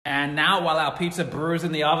And now while our pizza brews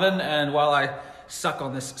in the oven and while I suck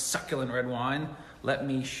on this succulent red wine, let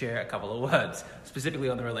me share a couple of words, specifically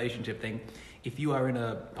on the relationship thing. If you are in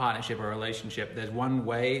a partnership or a relationship, there's one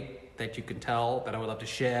way that you can tell that I would love to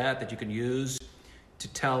share, that you can use to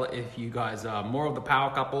tell if you guys are more of the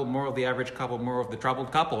power couple, more of the average couple, more of the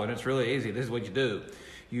troubled couple. And it's really easy. This is what you do.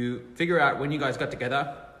 You figure out when you guys got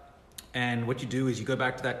together, and what you do is you go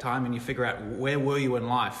back to that time and you figure out where were you in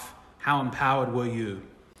life? How empowered were you?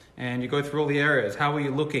 And you go through all the areas. How were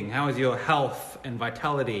you looking? How is your health and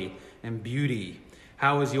vitality and beauty?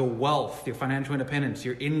 How is your wealth, your financial independence,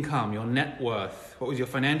 your income, your net worth? What was your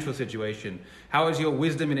financial situation? How is your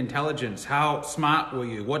wisdom and intelligence? How smart were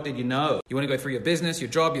you? What did you know? You want to go through your business, your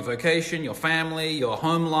job, your vocation, your family, your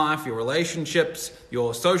home life, your relationships,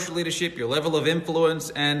 your social leadership, your level of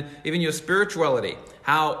influence, and even your spirituality.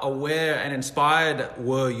 How aware and inspired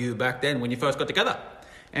were you back then when you first got together?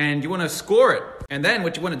 And you want to score it. And then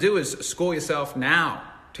what you want to do is score yourself now,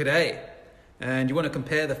 today. And you want to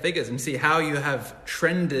compare the figures and see how you have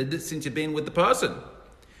trended since you've been with the person.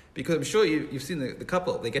 Because I'm sure you've seen the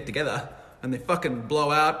couple, they get together and they fucking blow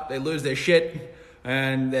out, they lose their shit,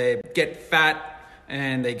 and they get fat,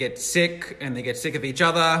 and they get sick of each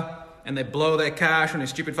other, and they blow their cash on their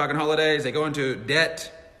stupid fucking holidays, they go into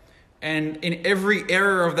debt. And in every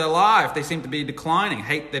area of their life, they seem to be declining,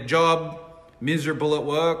 hate their job, miserable at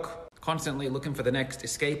work, constantly looking for the next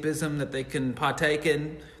escapism that they can partake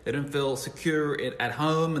in. They don't feel secure at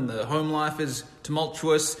home, and the home life is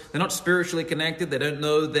tumultuous. They're not spiritually connected. They don't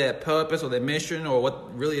know their purpose or their mission or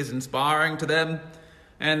what really is inspiring to them.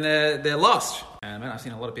 And they're lost. And man, I've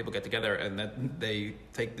seen a lot of people get together and that they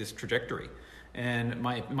take this trajectory. And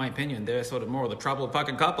my opinion, they're sort of more of the troubled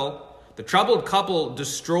fucking couple. The troubled couple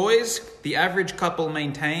destroys, the average couple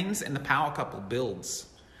maintains, and the power couple builds.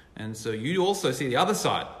 And so you also see the other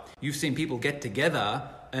side. You've seen people get together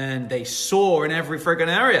and they soar in every friggin'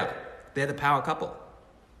 area. They're the power couple.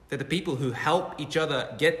 They're the people who help each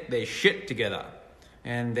other get their shit together.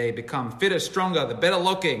 And they become fitter, stronger, they're better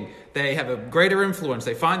looking. They have a greater influence.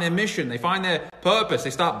 They find their mission. They find their purpose.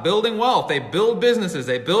 They start building wealth. They build businesses.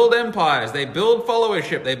 They build empires. They build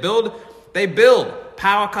followership. They build.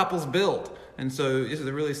 Power couples build. And so this is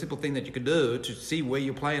a really simple thing that you could do to see where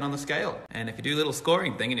you're playing on the scale. And if you do a little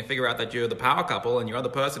scoring thing and you figure out that you're the power couple and your other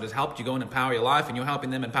person has helped you go and empower your life and you're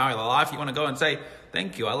helping them empower their life, you want to go and say,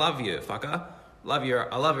 thank you, I love you, fucker. I love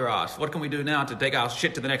your ass. What can we do now to take our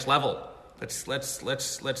shit to the next level?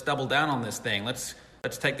 Let's double down on this thing. Let's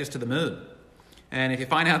take this to the moon. And if you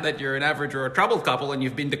find out that you're an average or a troubled couple and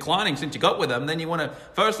you've been declining since you got with them, then you want to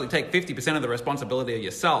firstly take 50% of the responsibility of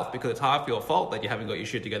yourself, because it's half your fault that you haven't got your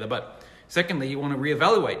shit together. But secondly, you want to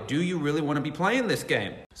reevaluate. Do you really want to be playing this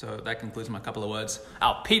game? So that concludes my couple of words.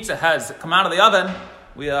 Our pizza has come out of the oven.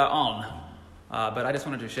 We are on. But I just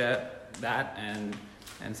wanted to share that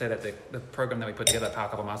and say that the program that we put together, Power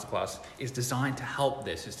Couple Masterclass, is designed to help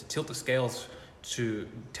this, is to tilt the scales to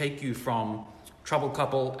take you from troubled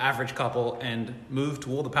couple, average couple, and move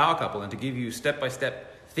toward the power couple, and to give you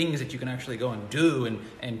step-by-step things that you can actually go and do,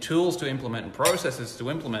 and tools to implement and processes to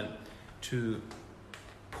implement to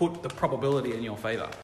put the probability in your favor.